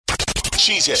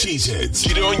Cheeseheads.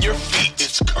 Get on your feet.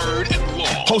 It's Curd and Long.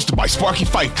 Hosted by Sparky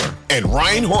Fifer and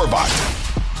Ryan Horvath.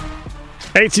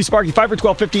 Hey, it's Sparky Fifer,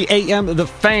 1250 a.m. The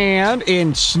Fan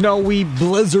in snowy,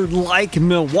 blizzard-like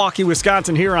Milwaukee,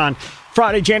 Wisconsin here on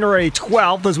Friday, January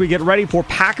 12th, as we get ready for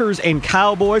Packers and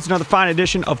Cowboys, another fine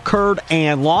edition of Curd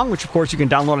and Long, which, of course, you can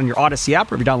download on your Odyssey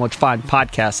app, or if you download your fine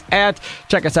podcasts at.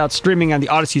 Check us out streaming on the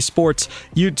Odyssey Sports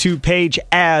YouTube page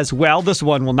as well. This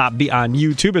one will not be on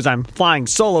YouTube, as I'm flying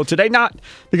solo today, not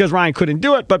because Ryan couldn't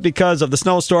do it, but because of the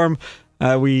snowstorm.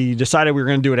 We decided we were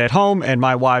going to do it at home, and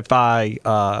my Wi-Fi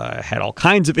had all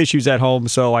kinds of issues at home,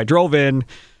 so I drove in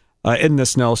the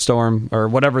snowstorm, or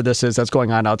whatever this is that's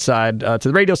going on outside, to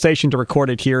the radio station to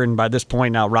record it here, and by this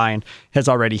point now Ryan has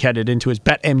already headed into his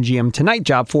BetMGM Tonight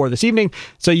job for this evening,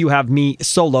 so you have me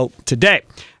solo today.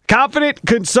 Confident,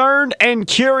 concerned, and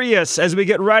curious as we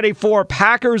get ready for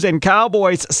Packers and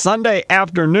Cowboys Sunday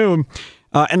afternoon.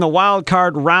 In the wild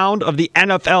card round of the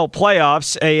NFL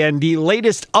playoffs, and the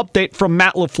latest update from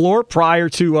Matt LaFleur prior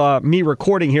to me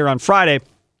recording here on Friday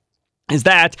is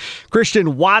that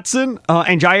Christian Watson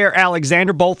and Jaire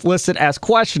Alexander both listed as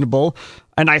questionable.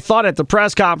 And I thought at the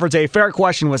press conference a fair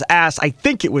question was asked. I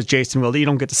think it was Jason Wilde. You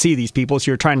don't get to see these people,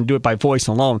 so you're trying to do it by voice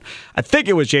alone. I think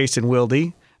it was Jason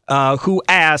Wilde who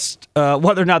asked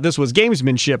whether or not this was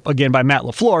gamesmanship, again, by Matt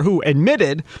LaFleur, who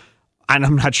admitted, and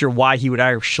I'm not sure why he would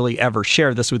actually ever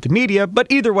share this with the media, but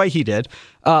either way he did,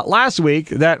 last week,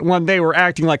 that when they were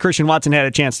acting like Christian Watson had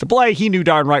a chance to play, he knew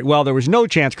darn right well there was no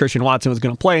chance Christian Watson was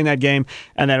going to play in that game,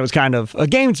 and that it was kind of a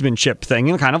gamesmanship thing,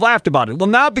 and kind of laughed about it. Well,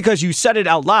 now because you said it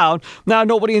out loud, now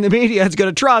nobody in the media is going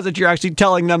to trust that you're actually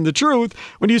telling them the truth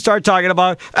when you start talking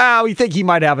about, we think he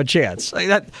might have a chance.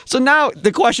 So now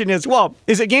the question is, well,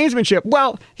 is it gamesmanship?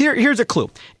 Well, here's a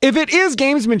clue. If it is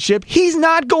gamesmanship, he's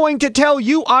not going to tell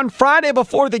you on Friday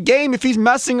before the game if he's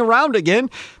messing around again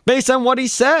based on what he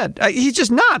said. He's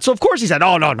just not. So, of course, he said,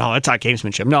 no, it's not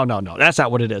gamesmanship. No, that's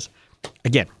not what it is.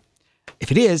 Again, if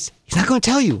it is, he's not going to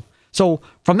tell you. So,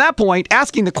 from that point,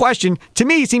 asking the question, to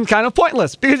me, seems kind of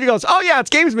pointless because he goes, oh, yeah, it's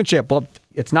gamesmanship. Well,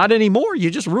 it's not anymore. You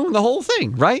just ruined the whole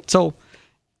thing, right? So,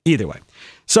 either way.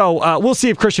 So, we'll see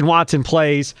if Christian Watson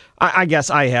plays. I guess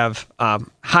I have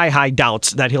high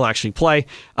doubts that he'll actually play.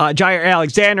 Jaire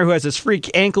Alexander, who has this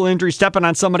freak ankle injury, stepping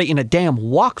on somebody in a damn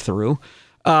walkthrough,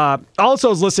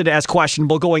 also is listed as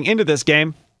questionable going into this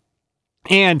game.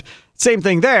 And same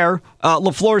thing there.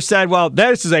 LaFleur said, well,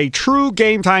 this is a true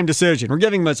game time decision. We're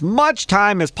giving him as much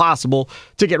time as possible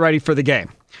to get ready for the game.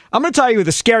 I'm going to tell you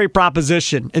the scary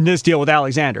proposition in this deal with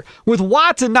Alexander. With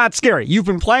Watson, not scary. You've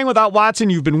been playing without Watson.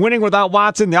 You've been winning without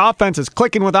Watson. The offense is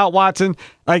clicking without Watson.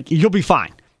 You'll be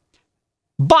fine.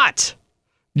 But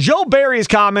Joe Barry's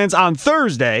comments on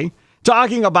Thursday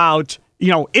talking about,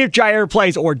 if Jaire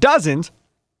plays or doesn't,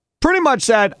 pretty much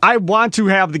said, I want to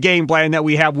have the game plan that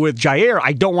we have with Jaire.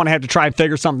 I don't want to have to try and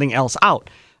figure something else out.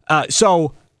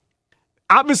 So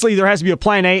obviously, there has to be a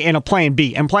plan A and a plan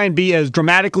B. And plan B is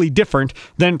dramatically different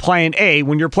than plan A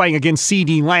when you're playing against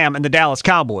C.D. Lamb and the Dallas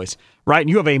Cowboys, right?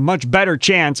 And you have a much better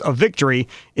chance of victory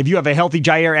if you have a healthy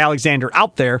Jaire Alexander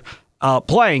out there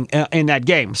playing in that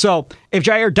game. So if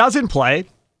Jaire doesn't play,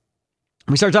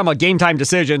 we start talking about game time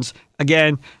decisions.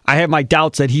 Again, I have my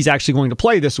doubts that he's actually going to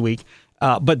play this week.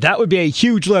 But that would be a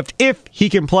huge lift if he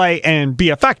can play and be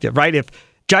effective, right? If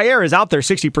Jaire is out there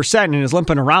 60% and is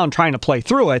limping around trying to play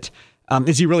through it,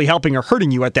 is he really helping or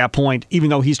hurting you at that point, even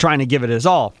though he's trying to give it his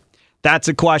all? That's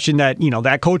a question that,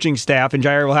 that coaching staff and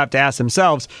Jaire will have to ask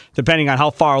themselves, depending on how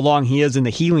far along he is in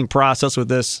the healing process with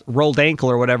this rolled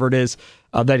ankle or whatever it is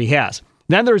that he has.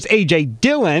 Then there's A.J.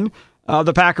 Dillon,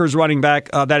 the Packers running back,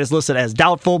 that is listed as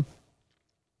doubtful.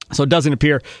 So it doesn't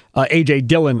appear A.J.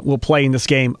 Dillon will play in this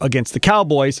game against the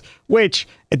Cowboys, which,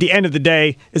 at the end of the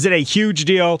day, is it a huge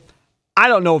deal? I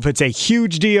don't know if it's a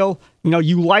huge deal.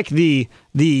 You like the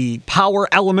power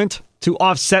element to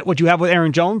offset what you have with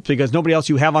Aaron Jones, because nobody else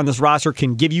you have on this roster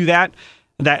can give you that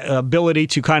ability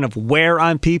to kind of wear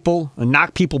on people and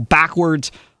knock people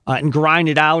backwards and grind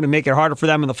it out and make it harder for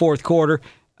them in the fourth quarter.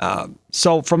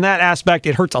 So from that aspect,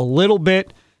 it hurts a little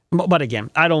bit. But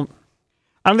again, I don't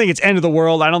think it's end of the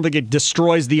world. I don't think it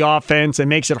destroys the offense and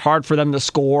makes it hard for them to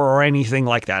score or anything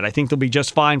like that. I think they'll be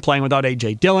just fine playing without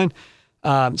A.J. Dillon.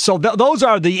 So those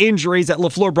are the injuries that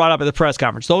LaFleur brought up at the press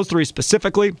conference. Those three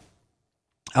specifically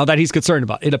that he's concerned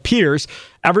about. It appears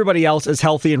everybody else is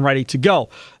healthy and ready to go.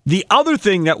 The other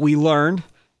thing that we learned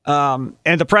and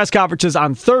the press conferences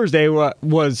on Thursday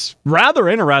was rather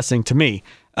interesting to me.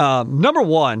 Number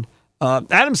one,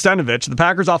 Adam Stenavich, the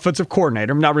Packers offensive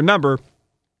coordinator. Now remember,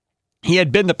 he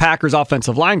had been the Packers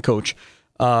offensive line coach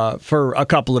for a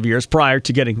couple of years prior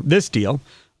to getting this deal.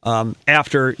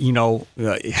 after,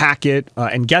 Hackett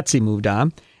and Getsy moved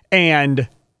on. And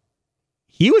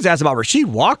he was asked about Rasheed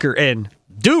Walker, and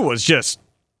dude was just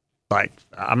like,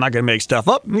 I'm not going to make stuff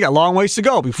up. We got a long ways to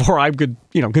go before I could,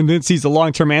 convince he's the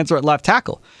long-term answer at left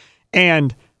tackle.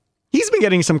 And he's been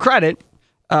getting some credit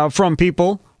from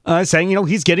people saying,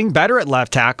 he's getting better at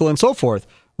left tackle and so forth.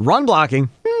 Run blocking,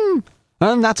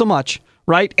 not so much,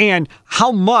 right? And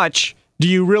how much do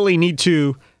you really need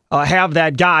to have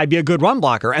that guy be a good run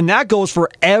blocker? And that goes for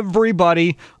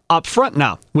everybody up front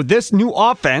now. With this new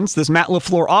offense, this Matt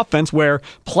LaFleur offense, where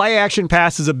play action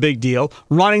pass is a big deal,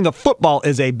 running the football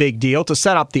is a big deal to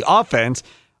set up the offense.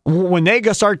 When they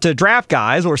start to draft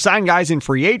guys or sign guys in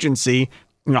free agency,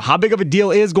 how big of a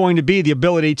deal is going to be the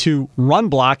ability to run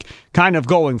block kind of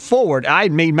going forward? I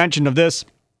made mention of this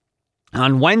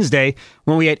on Wednesday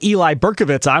when we had Eli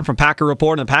Berkovitz on from Packer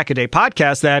Report and the Pack a Day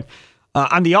podcast that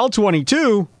on the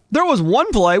All-22, there was one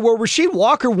play where Rasheed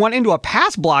Walker went into a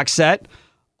pass block set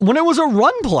when it was a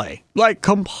run play. Like,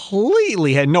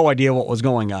 completely had no idea what was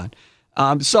going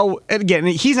on. So, again,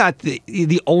 he's not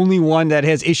the only one that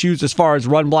has issues as far as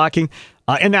run blocking.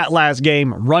 In that last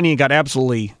game, Runyon got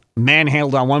absolutely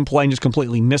manhandled on one play and just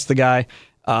completely missed the guy.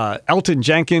 Elton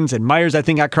Jenkins and Myers, I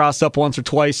think, got crossed up once or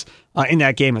twice in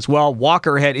that game as well.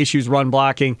 Walker had issues run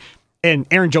blocking, and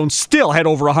Aaron Jones still had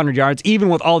over 100 yards, even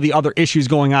with all the other issues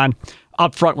going on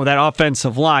up front with that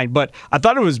offensive line. But I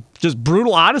thought it was just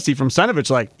brutal honesty from Senovich.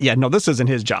 Like, yeah, no, this isn't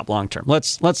his job long term.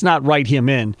 Let's not write him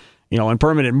in, and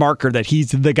permanent marker that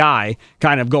he's the guy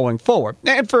kind of going forward.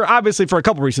 And obviously for a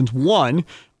couple reasons. One,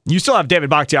 you still have David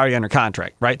Bakhtiari under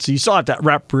contract, right? So you still have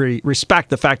to respect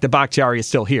the fact that Bakhtiari is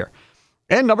still here.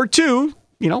 And number two,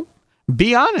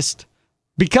 be honest.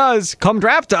 Because come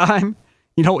draft time,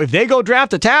 if they go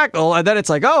draft a tackle and then it's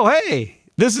like, oh, hey,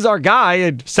 this is our guy,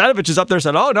 and Senovich is up there and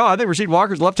said, oh, no, I think Rasheed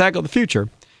Walker's left tackle of the future.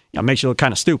 Makes you look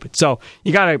kind of stupid. So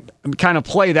you got to kind of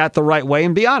play that the right way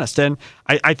and be honest. And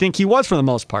I think he was for the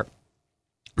most part.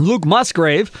 Luke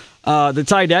Musgrave, the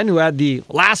tight end who had the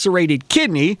lacerated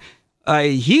kidney,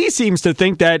 he seems to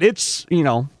think that it's,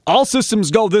 all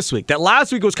systems go this week. That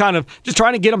last week was kind of just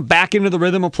trying to get him back into the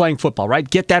rhythm of playing football, right?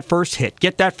 Get that first hit,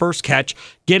 get that first catch,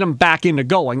 get him back into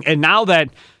going. And now that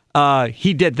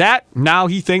he did that, now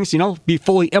he thinks, be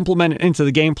fully implemented into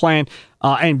the game plan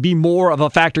and be more of a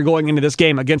factor going into this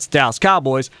game against the Dallas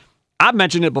Cowboys. I've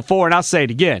mentioned it before, and I'll say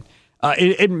it again.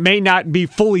 It may not be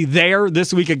fully there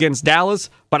this week against Dallas,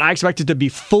 but I expect it to be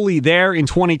fully there in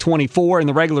 2024 in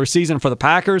the regular season for the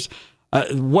Packers.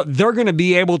 What they're going to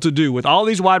be able to do with all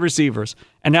these wide receivers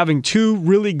and having two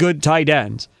really good tight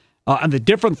ends and the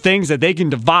different things that they can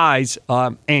devise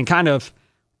and kind of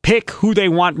pick who they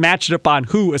want matched up on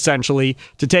who, essentially,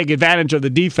 to take advantage of the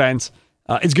defense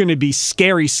is going to be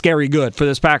scary, scary good for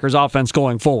this Packers offense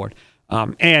going forward.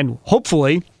 And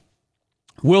hopefully,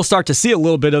 we'll start to see a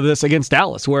little bit of this against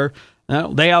Dallas, where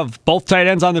they have both tight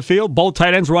ends on the field, both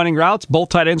tight ends running routes, both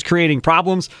tight ends creating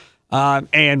problems.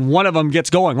 And one of them gets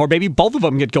going, or maybe both of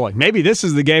them get going. Maybe this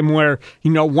is the game where,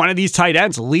 one of these tight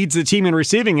ends leads the team in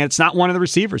receiving, and it's not one of the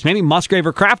receivers. Maybe Musgrave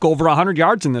or Kraft go over 100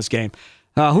 yards in this game.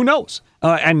 Who knows?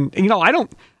 I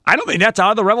don't think that's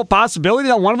out of the realm of possibility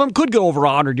that one of them could go over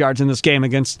 100 yards in this game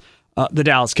against the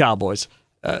Dallas Cowboys.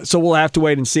 So we'll have to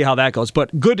wait and see how that goes.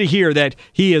 But good to hear that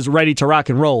he is ready to rock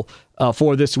and roll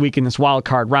for this week in this wild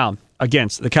card round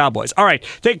against the Cowboys. All right,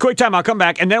 take a quick time. I'll come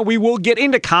back, and then we will get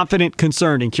into confident,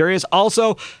 concerned, and curious.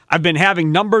 Also, I've been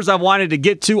having numbers I wanted to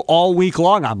get to all week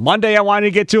long. On Monday, I wanted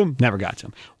to get to them. Never got to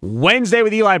them. Wednesday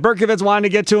with Eli Berkovitz, wanted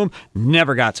to get to them.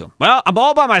 Never got to them. Well, I'm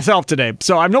all by myself today,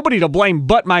 so I have nobody to blame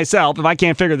but myself if I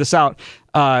can't figure this out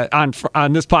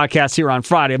on this podcast here on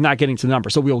Friday. I'm not getting to the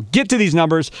numbers. So we'll get to these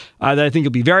numbers that I think you'll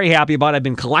be very happy about. I've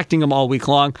been collecting them all week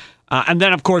long. And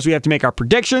then, of course, we have to make our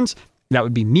predictions. That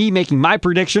would be me making my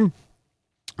prediction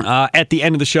at the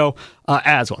end of the show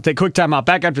as well. Take a quick time out.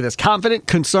 Back after this. Confident,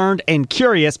 concerned, and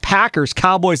curious.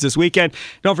 Packers-Cowboys this weekend.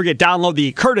 Don't forget, download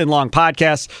the Curtin Long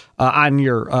podcast on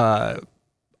your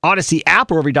Odyssey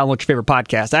app, or wherever you download your favorite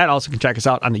podcast at. Also, can check us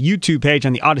out on the YouTube page,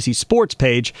 on the Odyssey Sports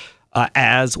page,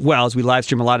 as well, as we live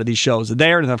stream a lot of these shows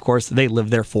there. And, of course, they live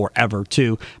there forever,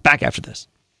 too. Back after this.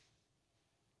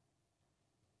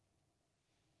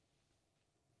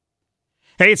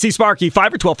 Hey, it's Sparky,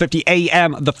 5 or 1250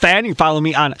 AM, The Fan. You can follow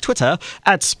me on Twitter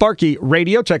at Sparky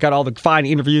Radio. Check out all the fine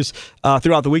interviews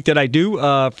throughout the week that I do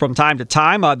from time to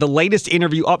time. The latest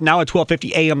interview up now at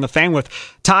 1250 AM, The Fan, with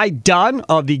Ty Dunn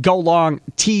of the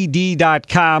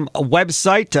GoLongTD.com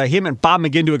website. Him and Bob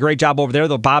McGinn do a great job over there,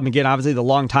 though Bob McGinn, obviously the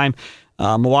longtime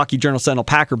Milwaukee Journal-Sentinel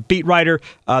Packer beat writer.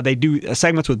 They do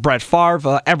segments with Brett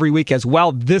Favre every week as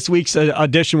well. This week's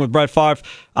edition with Brett Favre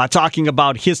talking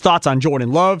about his thoughts on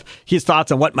Jordan Love, his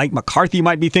thoughts on what Mike McCarthy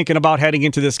might be thinking about heading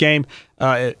into this game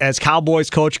as Cowboys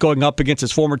coach going up against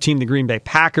his former team, the Green Bay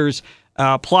Packers.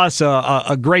 Plus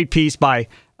a great piece by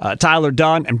Tyler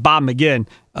Dunn and Bob McGinn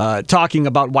talking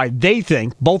about why they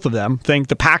think, both of them, think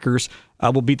the Packers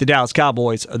will beat the Dallas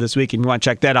Cowboys this week. And you want to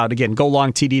check that out. Again,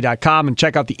 golongtd.com and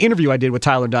check out the interview I did with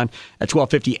Tyler Dunn at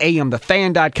 12:50 a.m.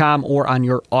 thefan.com or on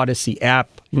your Odyssey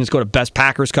app. You can just go to Best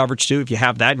Packers Coverage, too, if you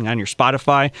have that, and on your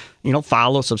Spotify.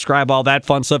 Follow, subscribe, all that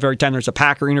fun stuff. Every time there's a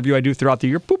Packer interview I do throughout the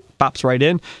year, boop, pops right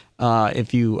in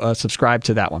if you subscribe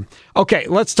to that one. Okay,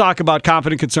 let's talk about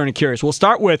confident, concerned, and curious. We'll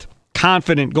start with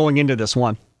confident going into this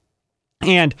one.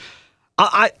 And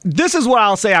this is what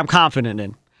I'll say I'm confident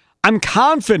in. I'm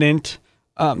confident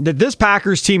that this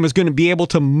Packers team is going to be able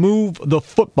to move the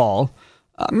football,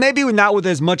 maybe not with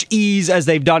as much ease as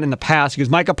they've done in the past, because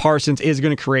Micah Parsons is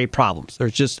going to create problems.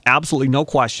 There's just absolutely no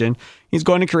question. He's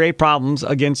going to create problems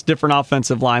against different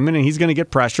offensive linemen, and he's going to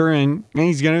get pressure, and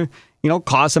he's going to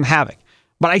cause some havoc.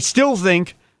 But I still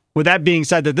think, with that being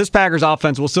said, that this Packers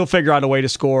offense will still figure out a way to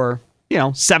score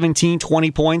 17,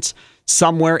 20 points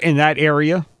somewhere in that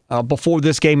area before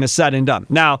this game is said and done.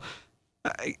 Now,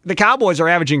 the Cowboys are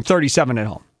averaging 37 at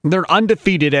home. They're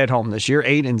undefeated at home this year,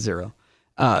 8-0.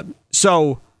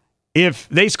 So if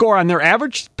they score on their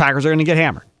average, Packers are going to get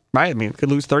hammered, right? I mean, could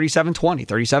lose 37-20,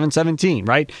 37-17,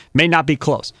 right? May not be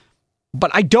close. But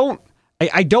I don't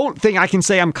think I can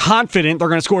say I'm confident they're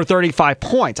going to score 35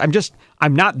 points.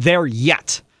 I'm not there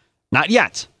yet. Not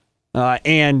yet.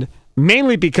 And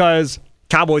mainly because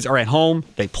Cowboys are at home.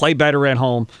 They play better at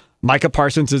home. Micah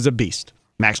Parsons is a beast.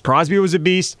 Max Crosby was a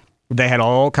beast. They had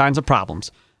all kinds of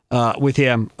problems with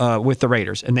him, with the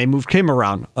Raiders, and they moved him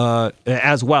around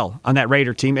as well on that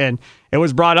Raider team. And it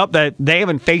was brought up that they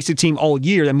haven't faced a team all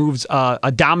year that moves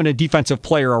a dominant defensive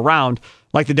player around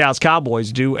like the Dallas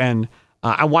Cowboys do. And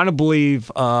I want to believe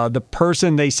the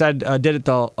person they said did it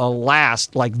the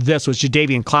last like this was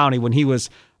Jadeveon Clowney when he was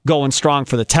going strong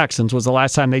for the Texans, was the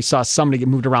last time they saw somebody get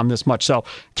moved around this much. So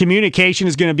communication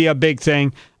is going to be a big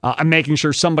thing. I'm making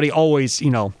sure somebody always,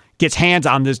 gets hands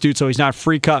on this dude so he's not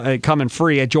coming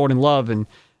free at Jordan Love and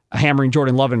hammering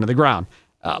Jordan Love into the ground.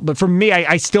 But for me,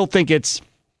 I still think it's,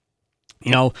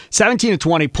 17 to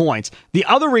 20 points. The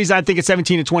other reason I think it's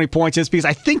 17 to 20 points is because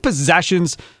I think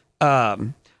possessions are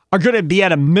going to be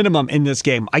at a minimum in this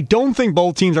game. I don't think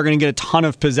both teams are going to get a ton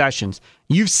of possessions.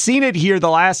 You've seen it here the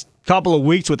last couple of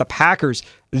weeks with the Packers.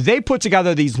 They put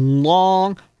together these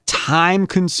long,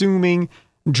 time-consuming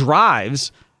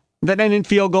drives that end in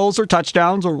field goals or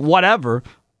touchdowns or whatever,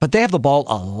 but they have the ball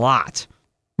a lot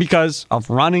because of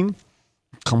running,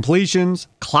 completions,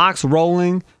 clocks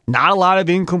rolling, not a lot of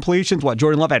incompletions.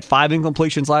 Jordan Love had 5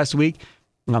 incompletions last week.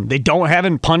 They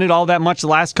haven't punted all that much the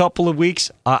last couple of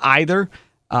weeks either.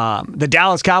 The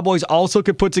Dallas Cowboys also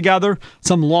could put together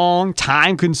some long,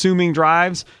 time-consuming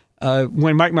drives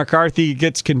when Mike McCarthy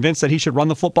gets convinced that he should run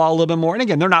the football a little bit more. And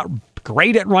again, they're not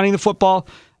great at running the football,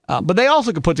 but they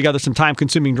also could put together some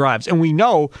time-consuming drives. And we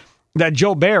know that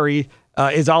Joe Barry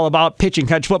is all about pitching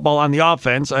hedge football on the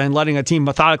offense and letting a team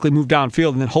methodically move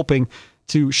downfield and then hoping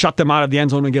to shut them out of the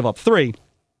end zone and give up 3.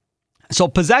 So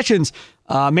possessions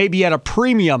may be at a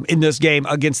premium in this game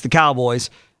against the Cowboys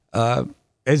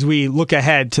as we look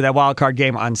ahead to that wild card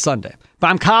game on Sunday. But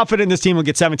I'm confident this team will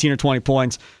get 17 or 20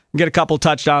 points, get a couple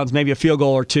touchdowns, maybe a field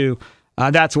goal or 2.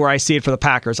 That's where I see it for the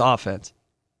Packers offense.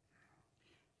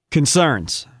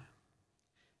 Concerns.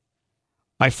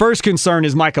 My first concern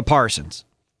is Micah Parsons,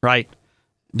 right?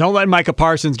 Don't let Micah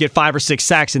Parsons get 5 or 6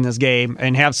 sacks in this game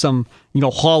and have some,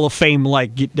 Hall of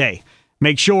Fame-like day.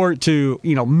 Make sure to,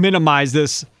 minimize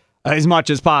this as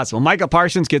much as possible. Micah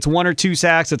Parsons gets 1 or 2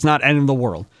 sacks, it's not end of the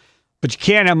world. But you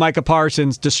can't have Micah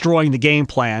Parsons destroying the game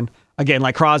plan, again,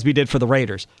 like Crosby did for the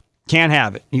Raiders. Can't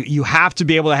have it. You have to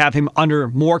be able to have him under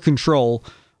more control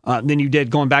than you did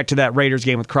going back to that Raiders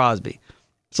game with Crosby.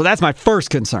 So that's my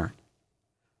first concern.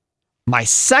 My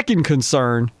second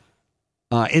concern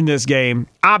in this game,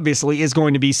 obviously, is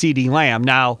going to be CeeDee Lamb.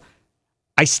 Now,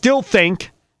 I still think,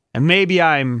 and maybe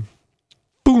I'm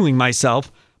fooling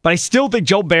myself, but I still think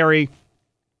Joe Barry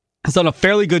has done a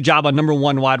fairly good job on number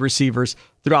 1 wide receivers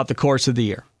throughout the course of the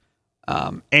year.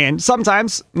 And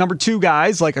sometimes number 2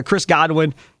 guys, like a Chris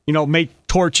Godwin, may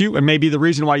torch you and may be the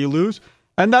reason why you lose.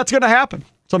 And that's going to happen.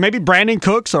 So maybe Brandon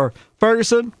Cooks or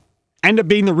Ferguson end up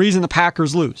being the reason the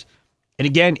Packers lose. And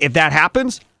again, if that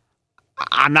happens,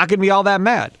 I'm not going to be all that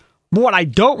mad. But what I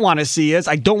don't want to see is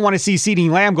I don't want to see CeeDee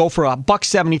Lamb go for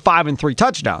 $175 and 3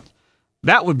 touchdowns.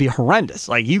 That would be horrendous.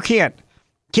 Like, you can't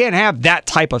can't have that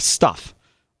type of stuff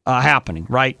happening,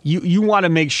 right? You want to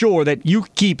make sure that you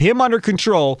keep him under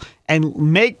control and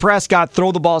make Prescott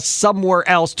throw the ball somewhere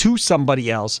else to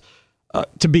somebody else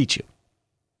to beat you.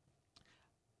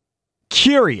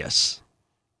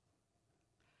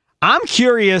 I'm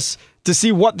curious to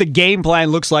see what the game plan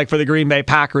looks like for the Green Bay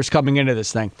Packers coming into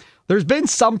this thing. There's been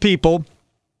some people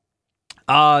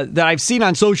that I've seen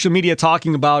on social media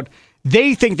talking about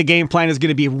they think the game plan is going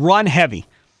to be run heavy.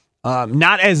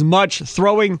 Not as much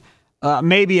throwing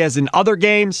maybe as in other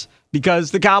games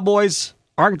because the Cowboys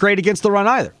aren't great against the run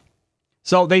either.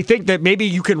 So they think that maybe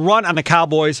you can run on the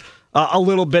Cowboys a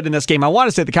little bit in this game. I want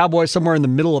to say the Cowboys somewhere in the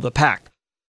middle of the pack.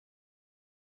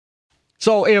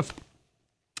 So if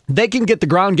they can get the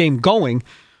ground game going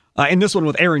in this one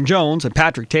with Aaron Jones and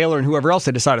Patrick Taylor and whoever else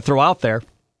they decide to throw out there,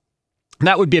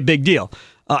 that would be a big deal.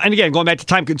 And again, going back to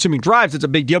time-consuming drives, it's a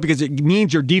big deal because it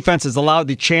means your defense is allowed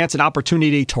the chance and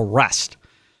opportunity to rest.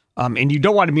 And you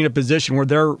don't want to be in a position where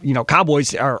they're,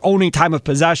 Cowboys are owning time of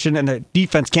possession and the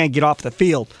defense can't get off the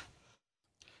field.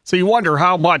 So you wonder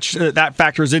how much that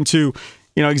factors into,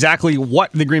 exactly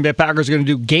what the Green Bay Packers are going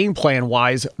to do game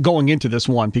plan-wise going into this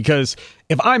one. Because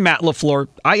if I'm Matt LaFleur,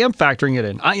 I am factoring it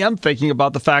in. I am thinking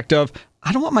about the fact of,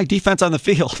 I don't want my defense on the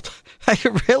field. I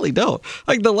really don't.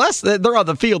 Like, the less that they're on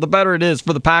the field, the better it is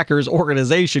for the Packers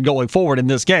organization going forward in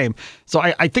this game. So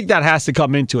I think that has to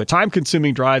come into it.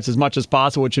 Time-consuming drives as much as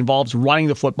possible, which involves running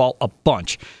the football a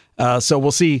bunch. So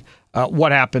we'll see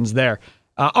what happens there.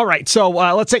 All right, so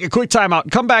let's take a quick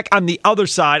timeout. Come back on the other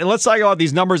side, and let's talk about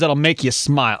these numbers that'll make you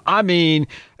smile. I mean,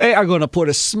 they are going to put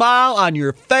a smile on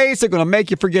your face. They're going to make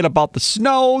you forget about the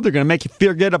snow. They're going to make you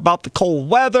forget about the cold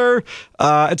weather.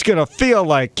 It's going to feel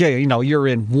like, you're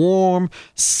in warm,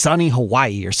 sunny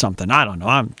Hawaii or something. I don't know.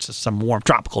 I'm just some warm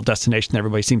tropical destination that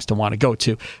everybody seems to want to go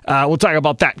to. We'll talk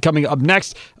about that coming up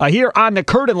next here on the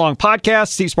Curd and Long podcast.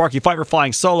 Steve Sparky Pfeiffer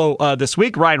flying solo this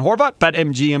week. Ryan Horvat,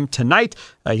 BetMGM tonight.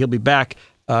 He'll be back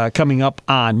coming up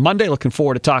on Monday. Looking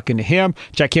forward to talking to him.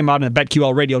 Check him out on the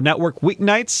BetQL Radio Network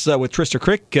weeknights with Trista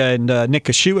Crick and Nick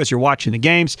Kashu as you're watching the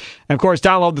games. And, of course,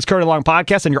 download this Curd and Long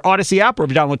podcast on your Odyssey app or if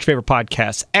you download your favorite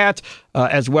podcast app,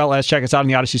 as well as check us out on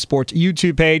the Odyssey Sports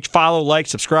YouTube page. Follow, like,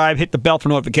 subscribe, hit the bell for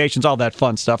notifications, all that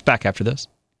fun stuff. Back after this.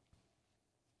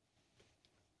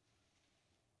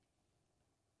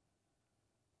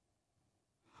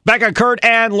 Back on Curd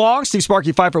and Long, Steve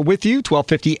Sparky Pfeiffer with you,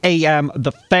 1250 a.m.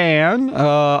 The Fan,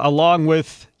 along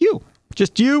with you,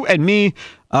 just you and me,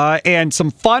 and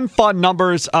some fun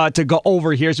numbers to go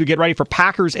over here as we get ready for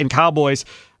Packers and Cowboys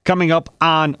coming up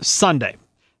on Sunday.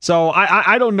 So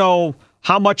I don't know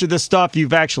how much of this stuff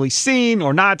you've actually seen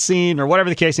or not seen or whatever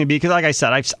the case may be, because like I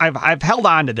said, I've held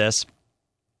on to this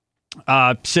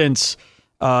since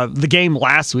the game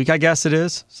last week, I guess it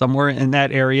is, somewhere in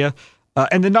that area.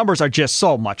 And the numbers are just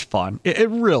so much fun. It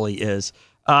really is.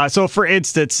 So, for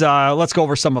instance, let's go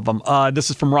over some of them. This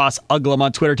is from Ross Uglum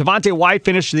on Twitter. Devontae White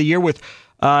finished the year with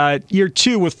year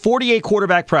 2 with 48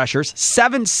 quarterback pressures,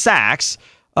 7 sacks,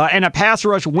 and a pass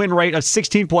rush win rate of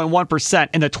 16.1%.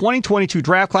 In the 2022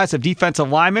 draft class of defensive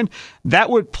linemen, that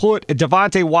would put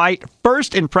Devontae White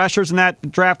first in pressures in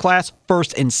that draft class,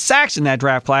 first in sacks in that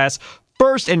draft class,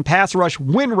 first in pass rush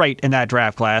win rate in that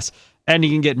draft class. And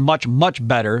he can get much, much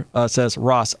better, says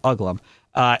Ross Uglum.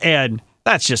 And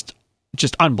that's just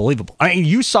unbelievable. I mean,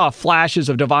 you saw flashes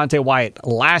of Devontae White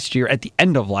last year, at the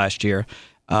end of last year,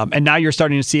 and now you're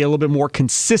starting to see a little bit more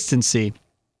consistency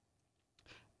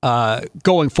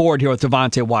going forward here with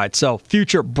Devontae White. So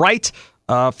future bright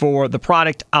for the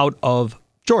product out of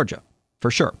Georgia, for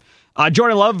sure.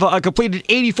 Jordan Love completed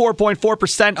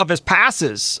 84.4% of his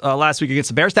passes last week against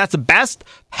the Bears. That's the best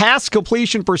pass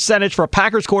completion percentage for a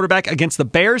Packers quarterback against the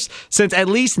Bears since at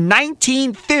least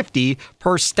 1950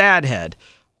 per stat head.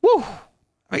 Woo!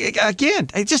 Again,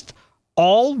 it's just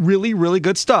all really, really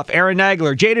good stuff. Aaron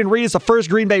Nagler. Jaden Reed is the first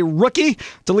Green Bay rookie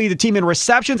to lead the team in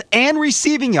receptions and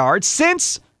receiving yards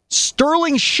since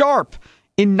Sterling Sharp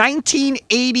in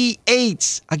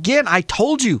 1988. Again, I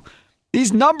told you.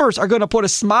 These numbers are going to put a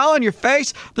smile on your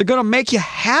face. They're going to make you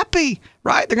happy,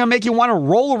 right? They're going to make you want to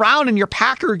roll around in your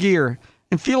Packer gear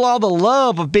and feel all the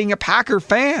love of being a Packer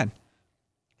fan.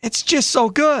 It's just so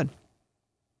good.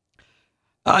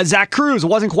 Zach Cruz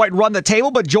wasn't quite run the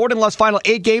table, but Jordan Love's final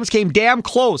 8 games came damn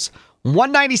close.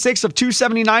 196 of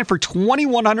 279 for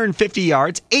 2,150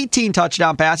 yards, 18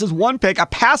 touchdown passes, 1 pick, a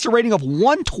passer rating of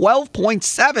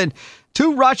 112.7,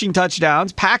 2 rushing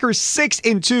touchdowns, Packers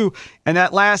 6-2, and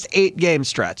that last 8-game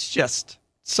stretch. Just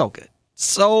so good.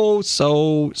 So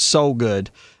good.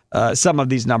 Some of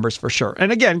these numbers for sure.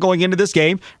 And again, going into this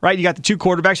game, right, you got the 2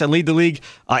 quarterbacks that lead the league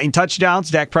in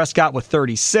touchdowns. Dak Prescott with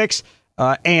 36.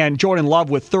 and Jordan Love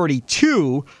with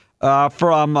 32.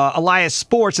 From Elias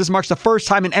Sports, this marks the first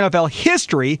time in NFL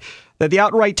history that the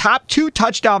outright top 2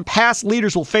 touchdown pass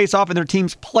leaders will face off in their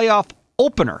team's playoff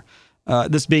opener,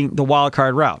 this being the wild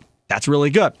card round. That's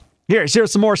really good.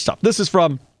 Here's some more stuff. This is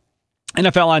from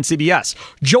NFL on CBS.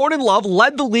 Jordan Love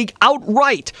led the league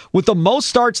outright with the most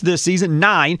starts this season,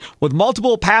 9, with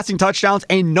multiple passing touchdowns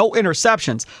and no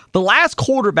interceptions. The last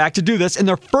quarterback to do this in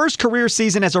their first career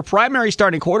season as a primary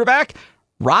starting quarterback,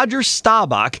 Roger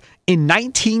Staubach, in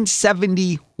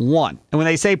 1971. And when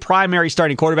they say primary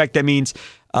starting quarterback, that means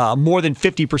more than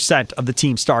 50% of the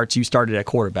team starts, you started at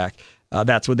quarterback.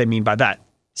 That's what they mean by that.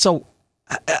 So,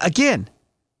 again,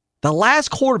 the last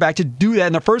quarterback to do that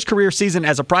in their first career season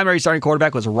as a primary starting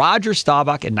quarterback was Roger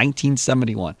Staubach in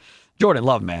 1971. Jordan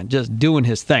Love, man, just doing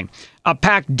his thing.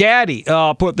 Pack Daddy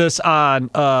put this on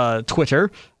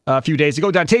Twitter a few days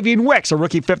ago. Dontavian Wicks, a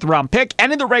rookie 5th-round pick,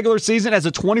 ended the regular season as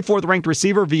a 24th ranked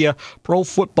receiver via Pro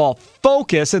Football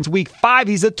Focus. Since week 5,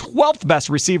 he's the 12th best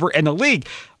receiver in the league.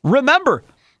 Remember,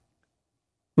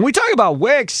 when we talk about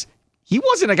Wicks, he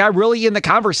wasn't a guy really in the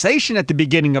conversation at the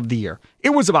beginning of the year. It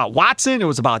was about Watson, it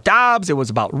was about Dobbs, it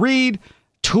was about Reed,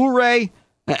 Toure,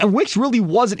 and Wicks really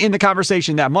wasn't in the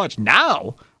conversation that much.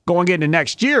 Now, going into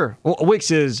next year, Wicks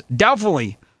is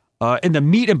definitely in the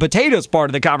meat and potatoes part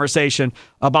of the conversation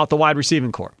about the wide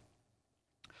receiving corps.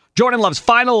 Jordan Love's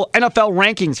final NFL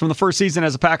rankings from the first season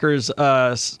as a Packers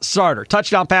starter.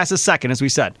 Touchdown passes, 2nd, as we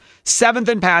said. 7th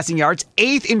in passing yards,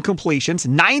 8th in completions,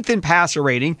 9th in passer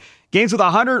rating. Games with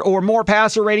 100 or more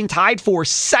passer rating tied for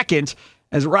 2nd.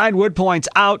 As Ryan Wood points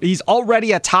out, he's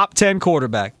already a top 10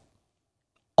 quarterback.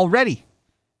 Already.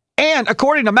 And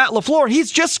according to Matt LaFleur,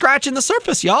 he's just scratching the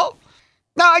surface, y'all.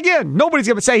 Now, again, nobody's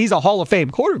going to say he's a Hall of Fame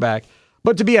quarterback,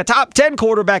 but to be a top 10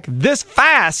 quarterback this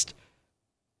fast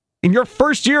in your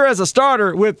first year as a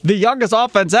starter with the youngest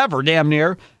offense ever, damn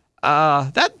near,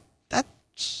 that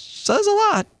says a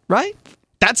lot, right?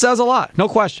 That says a lot, no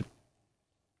question.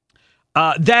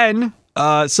 Then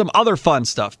some other fun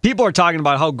stuff. People are talking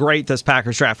about how great this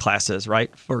Packers draft class is,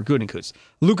 right? For Gutekunst.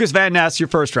 Lucas Van Ness, your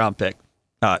 1st-round pick.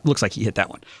 Looks like he hit that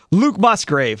one. Luke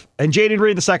Musgrave and Jaden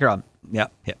Reed in the 2nd round. Yeah,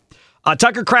 hit.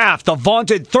 Tucker Kraft, the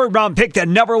vaunted 3rd-round pick that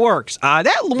never works.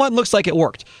 That one looks like it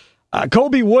worked.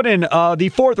 Kobe Wooden, the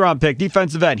 4th-round pick,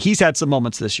 defensive end. He's had some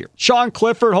moments this year. Sean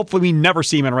Clifford, hopefully we never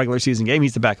see him in a regular season game.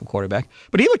 He's the backup quarterback.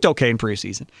 But he looked okay in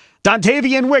preseason.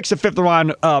 Dontavian Wicks, a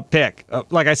 5th-round pick.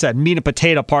 Like I said, meat and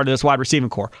potato part of this wide receiving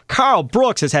core. Carl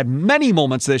Brooks has had many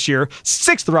moments this year.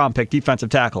 6th-round pick, defensive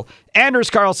tackle. Anders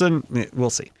Carlson, we'll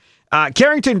see.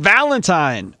 Carrington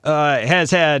Valentine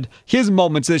has had his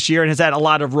moments this year and has had a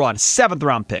lot of run.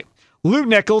 7th-round pick. Luke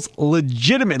Nichols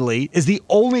legitimately is the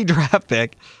only draft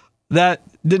pick that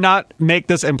did not make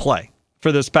this in play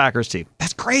for this Packers team.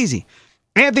 That's crazy.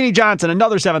 Anthony Johnson,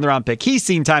 another 7th-round pick. He's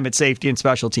seen time at safety and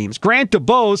special teams. Grant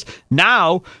DuBose,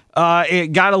 now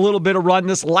it got a little bit of run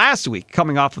this last week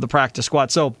coming off of the practice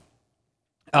squad. So,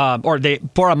 or they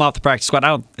bore him off the practice squad.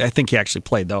 I think he actually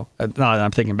played, though. Now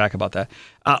I'm thinking back about that.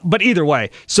 But either way,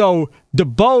 so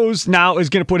DuBose now is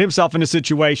going to put himself in a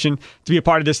situation to be a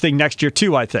part of this thing next year,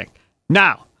 too, I think.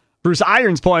 Now, Bruce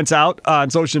Irons points out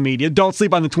on social media, don't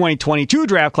sleep on the 2022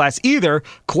 draft class either.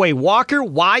 Quay Walker,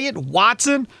 Wyatt,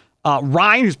 Watson,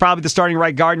 Ryan, who's probably the starting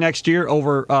right guard next year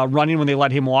over running when they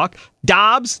let him walk.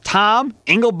 Dobbs, Tom,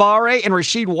 Engelbare, and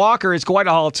Rasheed Walker is quite a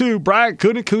haul too. Brian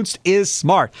Gutekunst is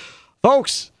smart.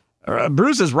 Folks,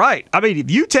 Bruce is right. I mean,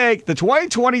 if you take the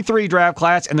 2023 draft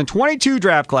class and the 22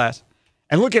 draft class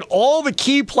and look at all the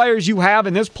key players you have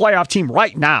in this playoff team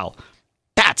right now,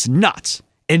 that's nuts.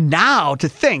 And now to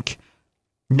think,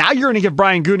 now you're going to give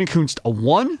Brian Gutekunst a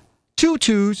 1, 2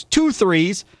 2s, 2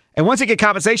 3s, and once they get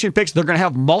compensation picks, they're going to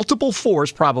have multiple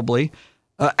 4s probably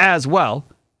as well.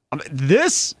 I mean,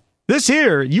 this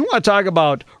here, you want to talk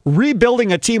about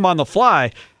rebuilding a team on the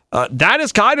fly. That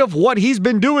is kind of what he's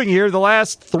been doing here the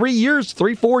last 4 years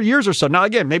or so. Now,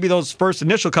 again, maybe those first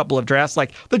initial couple of drafts,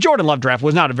 like the Jordan Love draft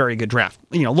was not a very good draft.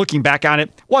 You know, looking back on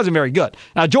it, wasn't very good.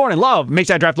 Now, Jordan Love makes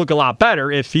that draft look a lot better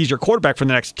if he's your quarterback for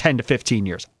the next 10 to 15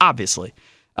 years, obviously.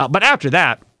 But after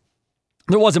that,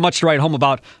 there wasn't much to write home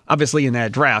about, obviously, in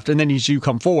that draft. And then as you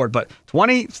come forward, but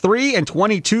 23 and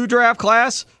 22 draft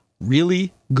class,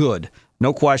 really good.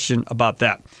 No question about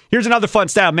that. Here's another fun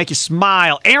stat, make you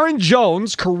smile. Aaron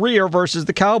Jones' career versus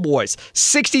the Cowboys.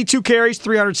 62 carries,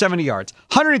 370 yards.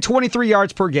 123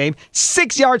 yards per game,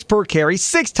 6 yards per carry,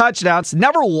 6 touchdowns,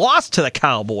 never lost to the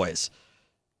Cowboys.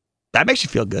 That makes you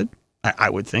feel good, I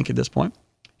would think at this point.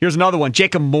 Here's another one,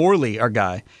 Jacob Morley, our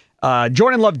guy.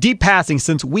 Jordan Love deep passing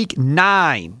since week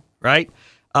 9, right?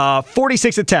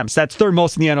 46 attempts, that's 3rd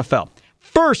most in the NFL.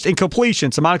 first in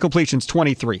completions, amount of completions,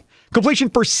 23. Completion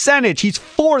percentage, he's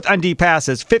fourth on deep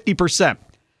passes, 50%.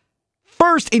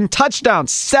 First in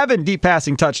touchdowns, 7 deep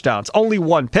passing touchdowns, only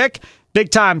 1 pick. Big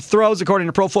time throws, according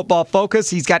to Pro Football Focus.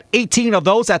 He's got 18 of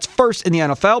those. That's first in the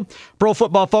NFL. Pro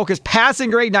Football Focus passing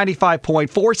grade,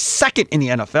 95.4. Second in the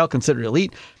NFL, considered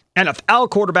elite. NFL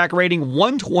quarterback rating,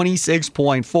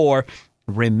 126.4.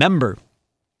 Remember,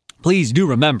 please do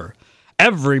remember,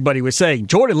 everybody was saying,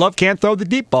 Jordan Love can't throw the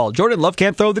deep ball. Jordan Love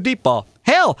can't throw the deep ball.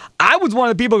 Hell, I was one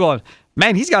of the people going,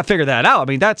 man, he's got to figure that out.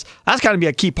 I mean, that's got to be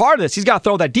a key part of this. He's got to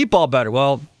throw that deep ball better.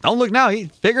 Well, don't look now. He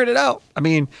figured it out. I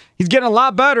mean, he's getting a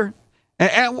lot better.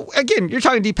 And again, you're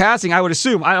talking deep passing, I would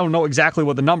assume. I don't know exactly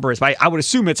what the number is, but I would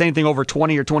assume it's anything over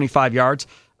 20 or 25 yards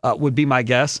would be my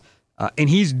guess. And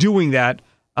he's doing that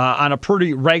on a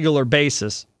pretty regular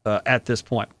basis at this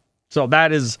point. So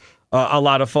that is a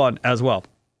lot of fun as well.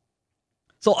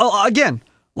 So again,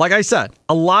 like I said,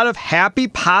 a lot of happy,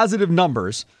 positive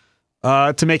numbers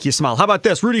to make you smile. How about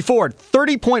this? Rudy Ford,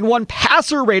 30.1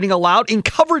 passer rating allowed in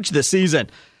coverage this season.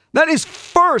 That is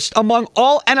first among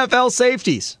all NFL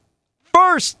safeties.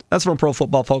 First. That's from Pro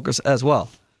Football Focus as well.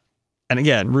 And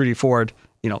again, Rudy Ford,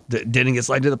 didn't get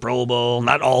selected to the Pro Bowl,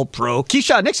 not all pro.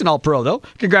 Keyshawn Nixon all pro, though.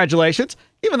 Congratulations.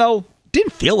 Even though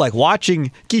didn't feel like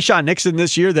watching Keyshawn Nixon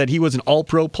this year that he was an all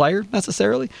pro player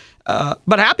necessarily.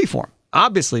 But happy for him.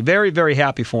 Obviously, very, very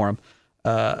happy for him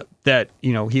that,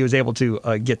 he was able to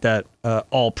get that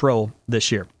all pro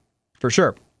this year. For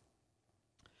sure.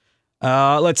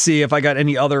 Let's see if I got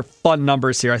any other fun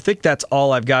numbers here. I think that's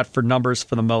all I've got for numbers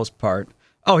for the most part.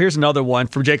 Oh, here's another one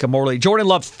from Jacob Morley. Jordan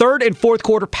Love, third and fourth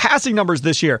quarter passing numbers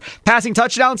this year. Passing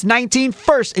touchdowns, 19,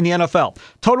 first in the NFL.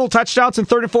 Total touchdowns in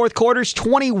third and fourth quarters,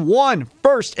 21,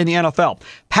 first in the NFL.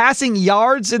 Passing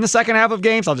yards in the second half of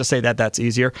games, I'll just say that's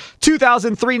easier.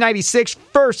 2,396,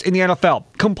 first in the NFL.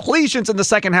 Completions in the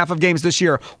second half of games this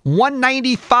year,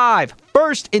 195,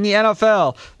 first in the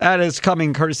NFL. That is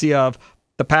coming courtesy of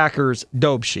the Packers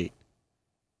dope sheet.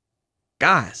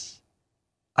 Guys,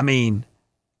 I mean,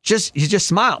 you just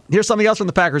smile. Here's something else from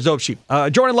the Packers dope sheet.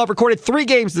 Jordan Love recorded 3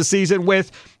 games this season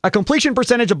with a completion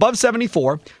percentage above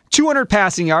 74, 200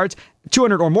 passing yards,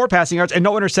 200 or more passing yards, and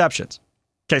no interceptions.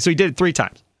 Okay, so he did it 3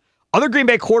 times. Other Green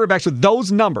Bay quarterbacks with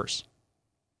those numbers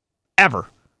ever.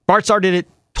 Bart Starr did it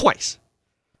twice.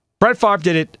 Brett Favre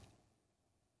did it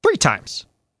 3 times.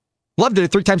 Love did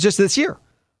it 3 times just this year.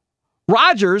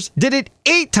 Rodgers did it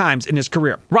 8 times in his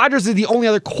career. Rodgers is the only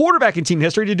other quarterback in team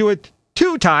history to do it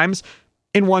 2 times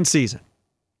in one season.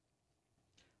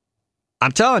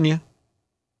 I'm telling you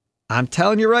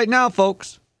right now,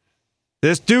 folks,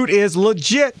 this dude is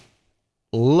legit,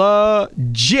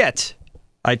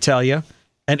 I tell you,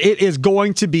 and it is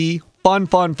going to be fun.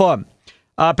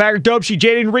 Packer dope sheet.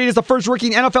 Jaden Reed is the first rookie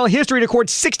in NFL history to record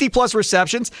 60-plus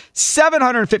receptions,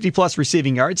 750-plus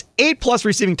receiving yards, 8-plus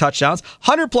receiving touchdowns,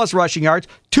 100-plus rushing yards,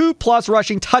 2-plus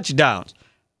rushing touchdowns.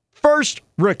 First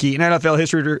rookie in NFL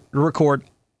history to record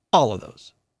all of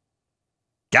those.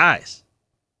 Guys,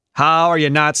 how are you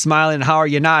not smiling? How are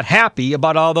you not happy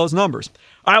about all those numbers?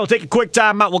 All right, we'll take a quick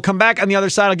time out. We'll come back on the other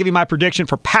side. I'll give you my prediction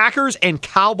for Packers and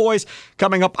Cowboys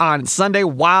coming up on Sunday,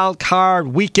 Wild Card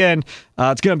Weekend.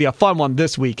 It's going to be a fun one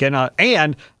this weekend.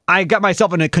 And I got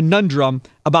myself in a conundrum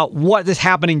about what is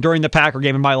happening during the Packer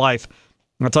game in my life.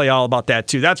 I'll tell you all about that,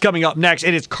 too. That's coming up next.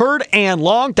 It is Curd and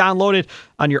Long, downloaded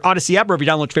on your Odyssey app, wherever you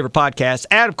download your favorite podcast.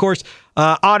 And, of course,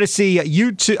 Odyssey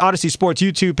Sports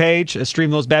YouTube page.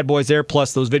 Stream those bad boys there,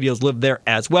 plus those videos live there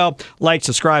as well. Like,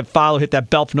 subscribe, follow, hit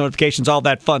that bell for notifications, all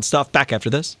that fun stuff. Back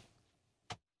after this.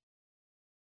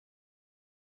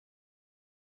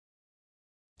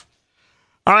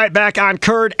 All right, back on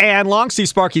Curd and Long. See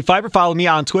Sparky Fifer. Follow me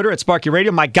on Twitter at Sparky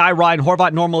Radio. My guy, Ryan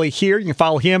Horvat, normally here. You can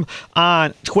follow him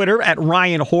on Twitter at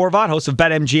Ryan Horvat, host of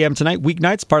BetMGM tonight,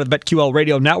 weeknights, part of the BetQL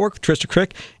Radio Network, Trista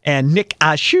Crick and Nick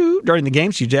Ashu during the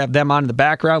games. You have them on in the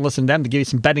background, listen to them to give you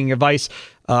some betting advice.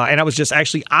 And I was just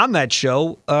actually on that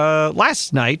show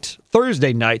last night,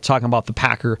 Thursday night, talking about the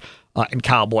Packer and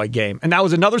Cowboy game. And that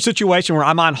was another situation where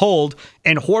I'm on hold,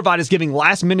 and Horvat is giving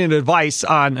last-minute advice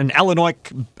on an Illinois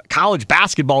college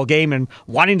basketball game and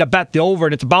wanting to bet the over,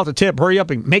 and it's about to tip. Hurry up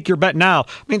and make your bet now.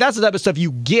 I mean, that's the type of stuff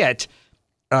you get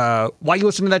while you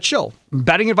listen to that show.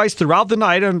 Betting advice throughout the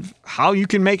night on how you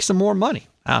can make some more money.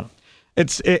 I don't know.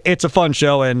 It's a fun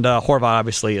show, and Horvat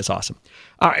obviously is awesome.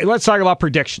 All right, let's talk about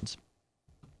predictions.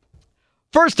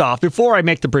 First off, before I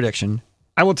make the prediction,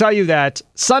 I will tell you that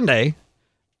Sunday,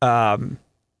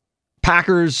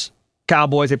 Packers,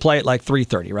 Cowboys, they play at like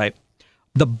 3:30, right?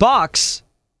 The Bucks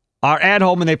are at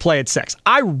home and they play at 6.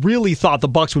 I really thought the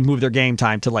Bucks would move their game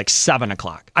time to like 7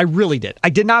 o'clock. I really did.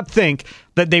 I did not think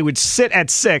that they would sit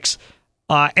at 6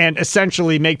 and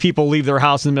essentially make people leave their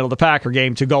house in the middle of the Packer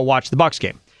game to go watch the Bucs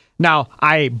game. Now,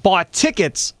 I bought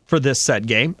tickets for this said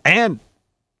game and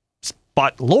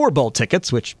bought lower bowl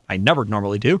tickets, which I never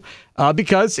normally do,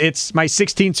 because it's my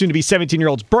 16, soon-to-be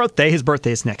 17-year-old's birthday. His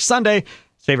birthday is next Sunday.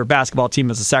 His favorite basketball team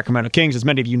is the Sacramento Kings, as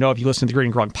many of you know if you listen to the Green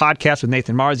and Growing podcast with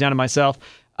Nathan Marzian and myself.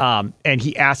 And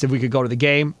he asked if we could go to the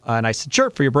game, and I said, sure,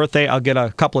 for your birthday, I'll get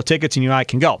a couple of tickets, and you and I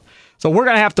can go. So we're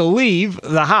going to have to leave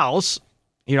the house,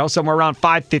 somewhere around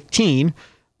 5:15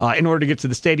 in order to get to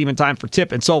the stadium in time for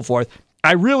tip and so forth.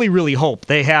 I really, really hope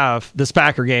they have this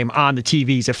Packer game on the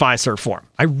TVs at Fiserv Forum.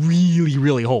 I really,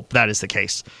 really hope that is the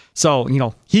case. So,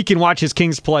 he can watch his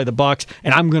Kings play the Bucs,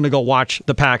 and I'm going to go watch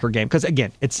the Packer game. Because,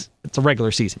 again, it's a regular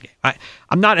season game.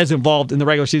 I'm not as involved in the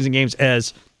regular season games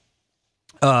as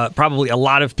probably a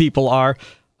lot of people are.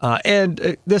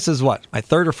 And this is my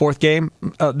third or fourth game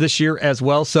this year as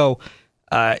well. So,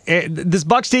 this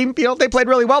Bucs team, they played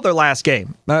really well their last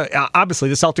game. Obviously,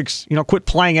 the Celtics, quit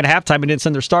playing at halftime and didn't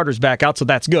send their starters back out, so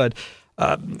that's good.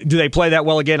 Do they play that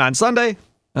well again on Sunday?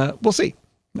 We'll see.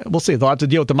 We'll see. They'll have to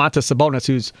deal with Domantas Sabonis,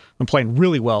 who's been playing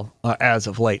really well as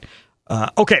of late.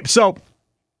 Okay, so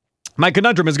my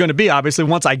conundrum is going to be, obviously,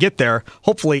 once I get there,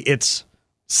 hopefully it's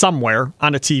somewhere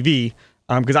on a TV,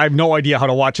 because I have no idea how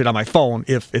to watch it on my phone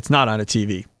if it's not on a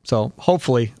TV. So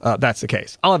hopefully that's the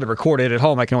case. I'll have it recorded at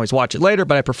home. I can always watch it later,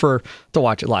 but I prefer to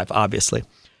watch it live, obviously.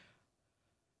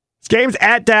 This game's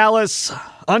at Dallas,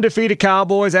 undefeated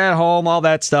Cowboys at home, all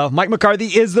that stuff. Mike McCarthy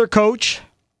is their coach.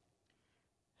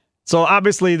 So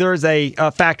obviously there's a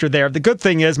factor there. The good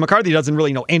thing is McCarthy doesn't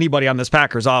really know anybody on this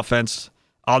Packers offense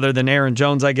other than Aaron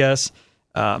Jones, I guess.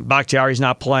 Bakhtiari's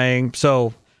not playing.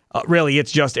 So really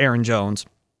it's just Aaron Jones.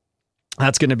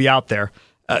 That's going to be out there.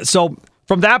 So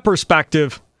from that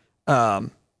perspective,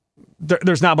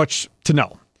 there's not much to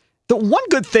know. The one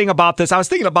good thing about this, I was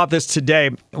thinking about this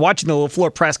today, watching the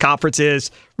LaFleur press conference,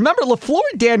 is remember LaFleur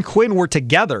and Dan Quinn were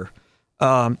together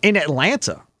in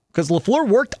Atlanta because LaFleur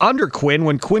worked under Quinn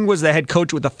when Quinn was the head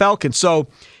coach with the Falcons. So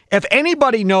if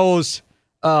anybody knows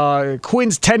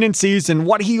Quinn's tendencies and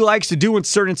what he likes to do in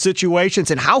certain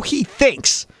situations and how he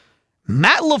thinks,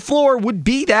 Matt LaFleur would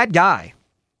be that guy.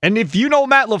 And if you know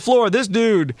Matt LaFleur, this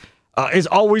dude is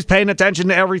always paying attention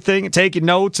to everything and taking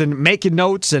notes and making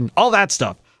notes and all that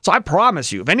stuff. So I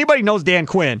promise you, if anybody knows Dan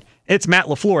Quinn, it's Matt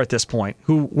LaFleur at this point,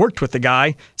 who worked with the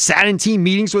guy, sat in team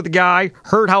meetings with the guy,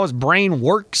 heard how his brain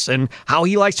works and how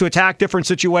he likes to attack different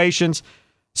situations.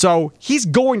 So he's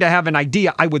going to have an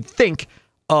idea, I would think,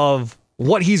 of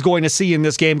what he's going to see in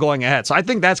this game going ahead. So I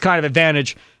think that's kind of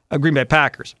advantage of Green Bay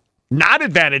Packers. Not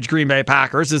advantage Green Bay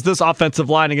Packers is this offensive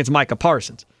line against Micah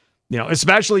Parsons.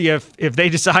 Especially if they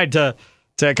decide to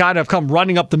kind of come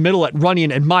running up the middle at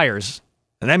Runyon and Myers.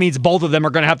 And that means both of them are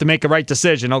going to have to make the right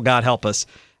decision. Oh, God help us.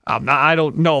 I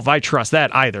don't know if I trust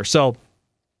that either. So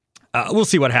we'll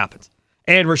see what happens.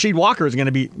 And Rasheed Walker is going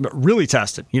to be really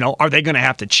tested. Are they going to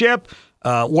have to chip?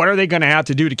 What are they going to have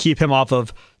to do to keep him off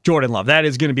of Jordan Love? That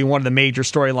is going to be one of the major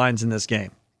storylines in this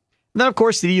game. And then, of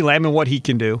course, CeeDee Lamb and what he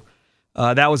can do.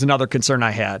 That was another concern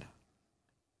I had.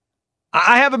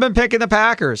 I haven't been picking the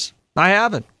Packers. I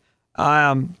haven't.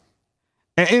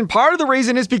 And part of the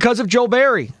reason is because of Joe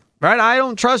Barry, right? I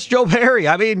don't trust Joe Barry.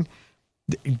 I mean,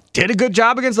 did a good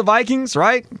job against the Vikings,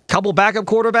 right? Couple backup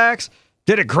quarterbacks.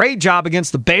 Did a great job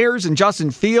against the Bears, and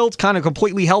Justin Fields kind of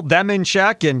completely held them in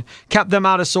check and kept them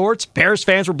out of sorts. Bears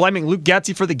fans were blaming Luke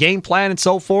Getsy for the game plan and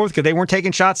so forth because they weren't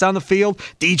taking shots down the field.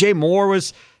 DJ Moore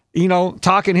was,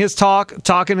 talking his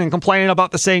talking and complaining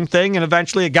about the same thing, and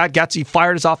eventually it got Getsy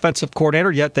fired as offensive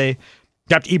coordinator, yet they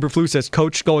kept Eberflus as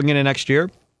coach going into next year.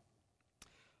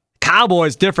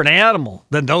 Cowboys, different animal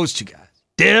than those two guys.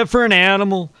 Different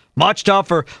animal, much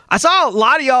tougher. I saw a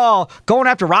lot of y'all going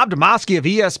after Rob Demovsky of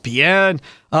ESPN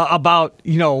about,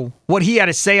 what he had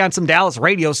to say on some Dallas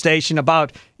radio station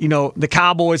about, the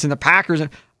Cowboys and the Packers.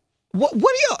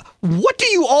 What do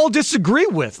you all disagree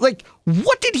with? Like,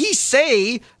 what did he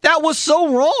say that was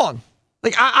so wrong?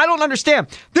 Like, I don't understand.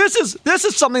 This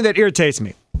is something that irritates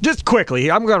me. Just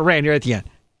quickly, I'm going to rant here at the end.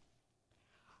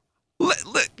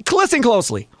 Listen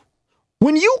closely.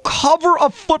 When you cover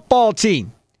a football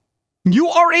team, you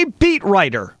are a beat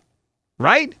writer,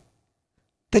 right?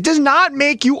 That does not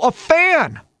make you a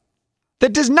fan.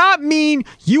 That does not mean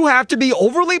you have to be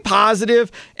overly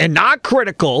positive and not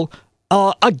critical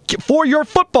for your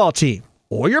football team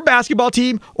or your basketball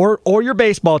team or your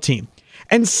baseball team.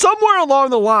 And somewhere along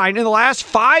the line, in the last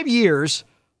 5 years,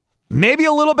 maybe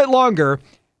a little bit longer,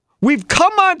 we've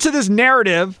come onto this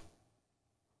narrative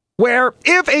where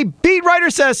if a beat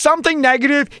writer says something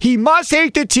negative, he must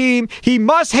hate the team, he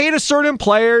must hate a certain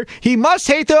player, he must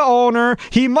hate the owner,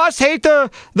 he must hate the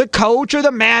coach or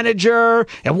the manager,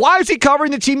 and why is he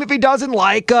covering the team if he doesn't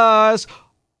like us?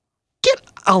 Get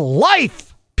a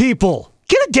life, people.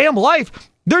 Get a damn life.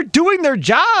 They're doing their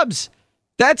jobs.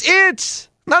 That's it.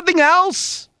 Nothing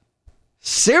else.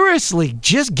 Seriously,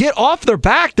 just get off their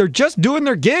back. They're just doing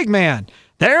their gig, man.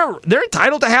 They're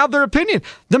entitled to have their opinion.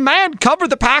 The man covered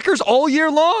the Packers all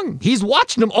year long. He's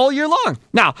watching them all year long.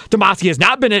 Now, Demasky has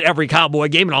not been at every Cowboy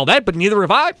game and all that, but neither have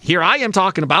I. Here I am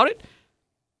talking about it.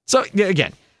 So,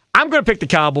 again, I'm going to pick the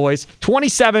Cowboys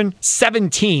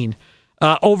 27-17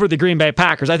 over the Green Bay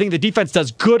Packers. I think the defense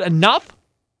does good enough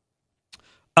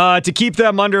to keep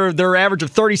them under their average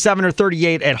of 37 or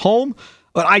 38 at home.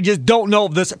 But I just don't know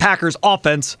if this Packers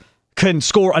offense can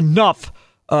score enough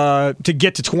to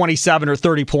get to 27 or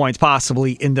 30 points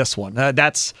possibly in this one.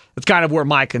 That's kind of where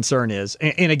my concern is.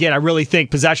 And again, I really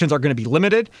think possessions are going to be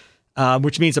limited,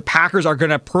 which means the Packers are going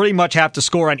to pretty much have to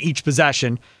score on each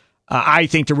possession, I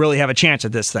think, to really have a chance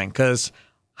at this thing. Because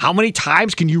how many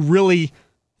times can you really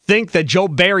think that Joe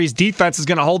Barry's defense is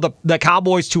going to hold the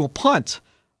Cowboys to a punt?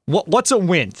 What's a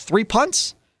win? 3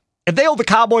 punts? If they hold the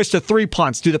Cowboys to 3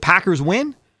 punts, do the Packers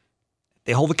win?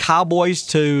 They hold the Cowboys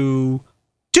to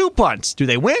 2 punts. Do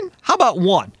they win? How about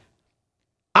 1?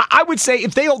 I would say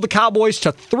if they hold the Cowboys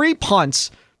to 3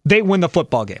 punts, they win the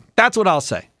football game. That's what I'll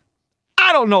say.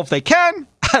 I don't know if they can.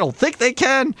 I don't think they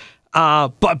can.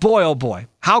 But boy, oh boy,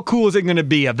 how cool is it going to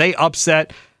be if they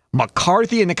upset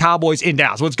McCarthy and the Cowboys in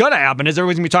Dallas? What's going to happen is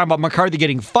everyone's going to be talking about McCarthy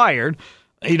getting fired,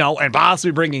 and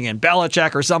possibly bringing in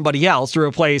Belichick or somebody else to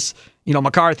replace,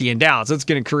 McCarthy in Dallas. It's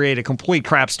going to create a complete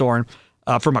crap storm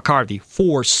for McCarthy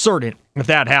for certain if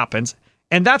that happens.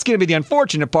 And that's going to be the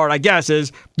unfortunate part, I guess,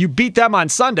 is you beat them on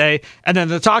Sunday, and then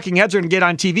the talking heads are going to get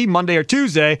on TV Monday or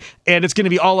Tuesday, and it's going to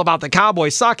be all about the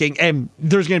Cowboys sucking, and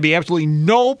there's going to be absolutely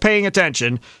no paying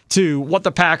attention to what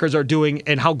the Packers are doing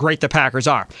and how great the Packers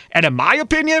are. And in my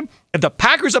opinion, if the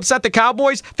Packers upset the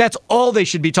Cowboys, that's all they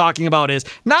should be talking about, is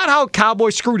not how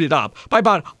Cowboys screwed it up, but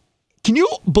about, can you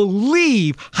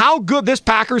believe how good this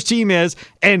Packers team is,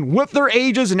 and with their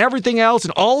ages and everything else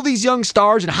and all these young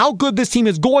stars, and how good this team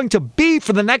is going to be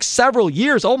for the next several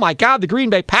years? Oh my God, the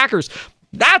Green Bay Packers.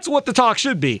 That's what the talk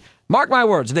should be. Mark my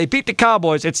words. If they beat the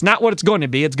Cowboys, it's not what it's going to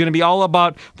be. It's going to be all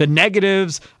about the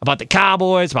negatives, about the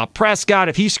Cowboys, about Prescott.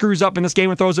 If he screws up in this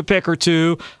game and throws a pick or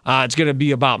two, it's going to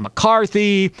be about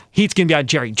McCarthy. He's going to be on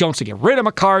Jerry Jones to get rid of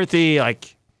McCarthy. And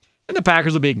the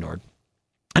Packers will be ignored.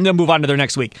 And then move on to their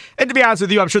next week. And to be honest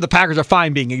with you, I'm sure the Packers are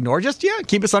fine being ignored. Just,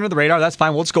 keep us under the radar. That's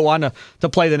fine. We'll just go on to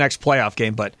play the next playoff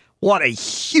game. But what a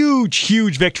huge,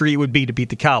 huge victory it would be to beat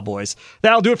the Cowboys.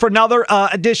 That'll do it for another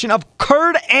edition of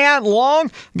Curd and Long.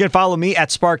 You can follow me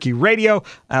at Sparky Radio.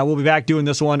 We'll be back doing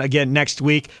this one again next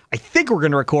week. I think we're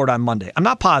going to record on Monday. I'm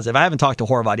not positive. I haven't talked to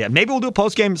Horvath yet. Maybe we'll do a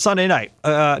post-game Sunday night.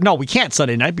 No, we can't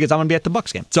Sunday night because I'm going to be at the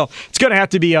Bucs game. So it's going to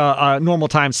have to be a normal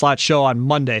time slot show on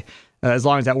Monday. As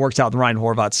long as that works out in the Ryan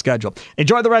Horvath schedule.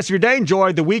 Enjoy the rest of your day.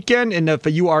 Enjoy the weekend. And if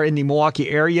you are in the Milwaukee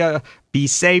area, be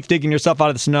safe digging yourself out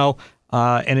of the snow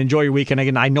and enjoy your weekend.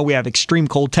 Again, I know we have extreme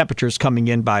cold temperatures coming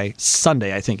in by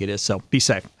Sunday, I think it is. So be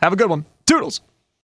safe. Have a good one. Toodles.